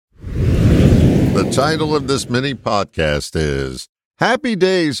The title of this mini podcast is Happy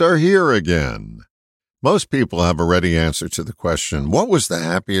Days Are Here Again. Most people have a ready answer to the question, what was the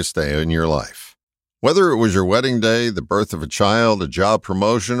happiest day in your life? Whether it was your wedding day, the birth of a child, a job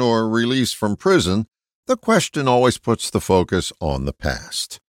promotion, or a release from prison, the question always puts the focus on the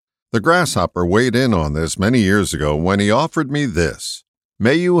past. The grasshopper weighed in on this many years ago when he offered me this: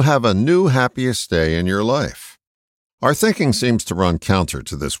 may you have a new happiest day in your life. Our thinking seems to run counter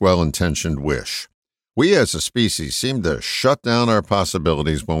to this well-intentioned wish. We as a species seem to shut down our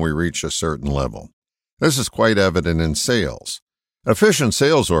possibilities when we reach a certain level. This is quite evident in sales. Efficient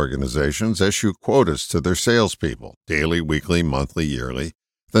sales organizations issue quotas to their salespeople, daily, weekly, monthly, yearly.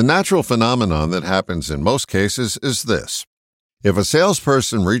 The natural phenomenon that happens in most cases is this: if a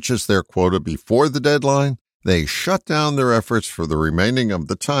salesperson reaches their quota before the deadline, they shut down their efforts for the remaining of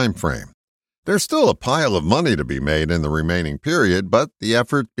the time frame. There's still a pile of money to be made in the remaining period, but the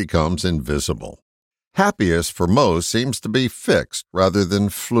effort becomes invisible. Happiest for most seems to be fixed rather than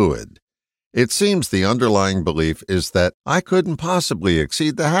fluid. It seems the underlying belief is that I couldn't possibly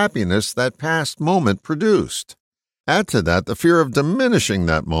exceed the happiness that past moment produced. Add to that the fear of diminishing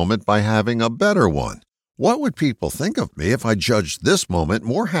that moment by having a better one. What would people think of me if I judged this moment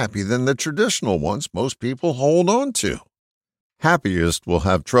more happy than the traditional ones most people hold on to? Happiest will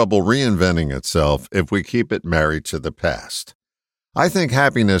have trouble reinventing itself if we keep it married to the past. I think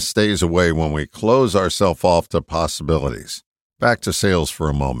happiness stays away when we close ourselves off to possibilities. Back to sales for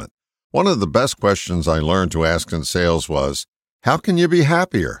a moment. One of the best questions I learned to ask in sales was, how can you be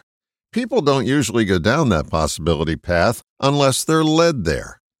happier? People don't usually go down that possibility path unless they're led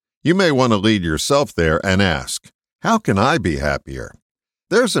there. You may want to lead yourself there and ask, how can I be happier?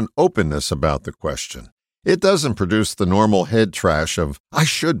 There's an openness about the question. It doesn't produce the normal head trash of, I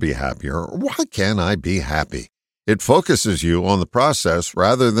should be happier, or why can't I be happy? It focuses you on the process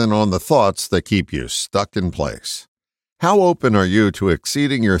rather than on the thoughts that keep you stuck in place. How open are you to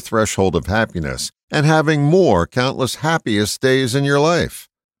exceeding your threshold of happiness and having more countless happiest days in your life?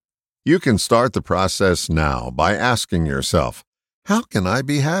 You can start the process now by asking yourself, how can I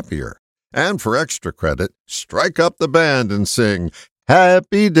be happier? And for extra credit, strike up the band and sing,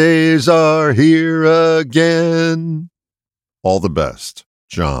 Happy days are here again. All the best,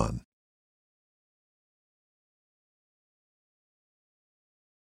 John.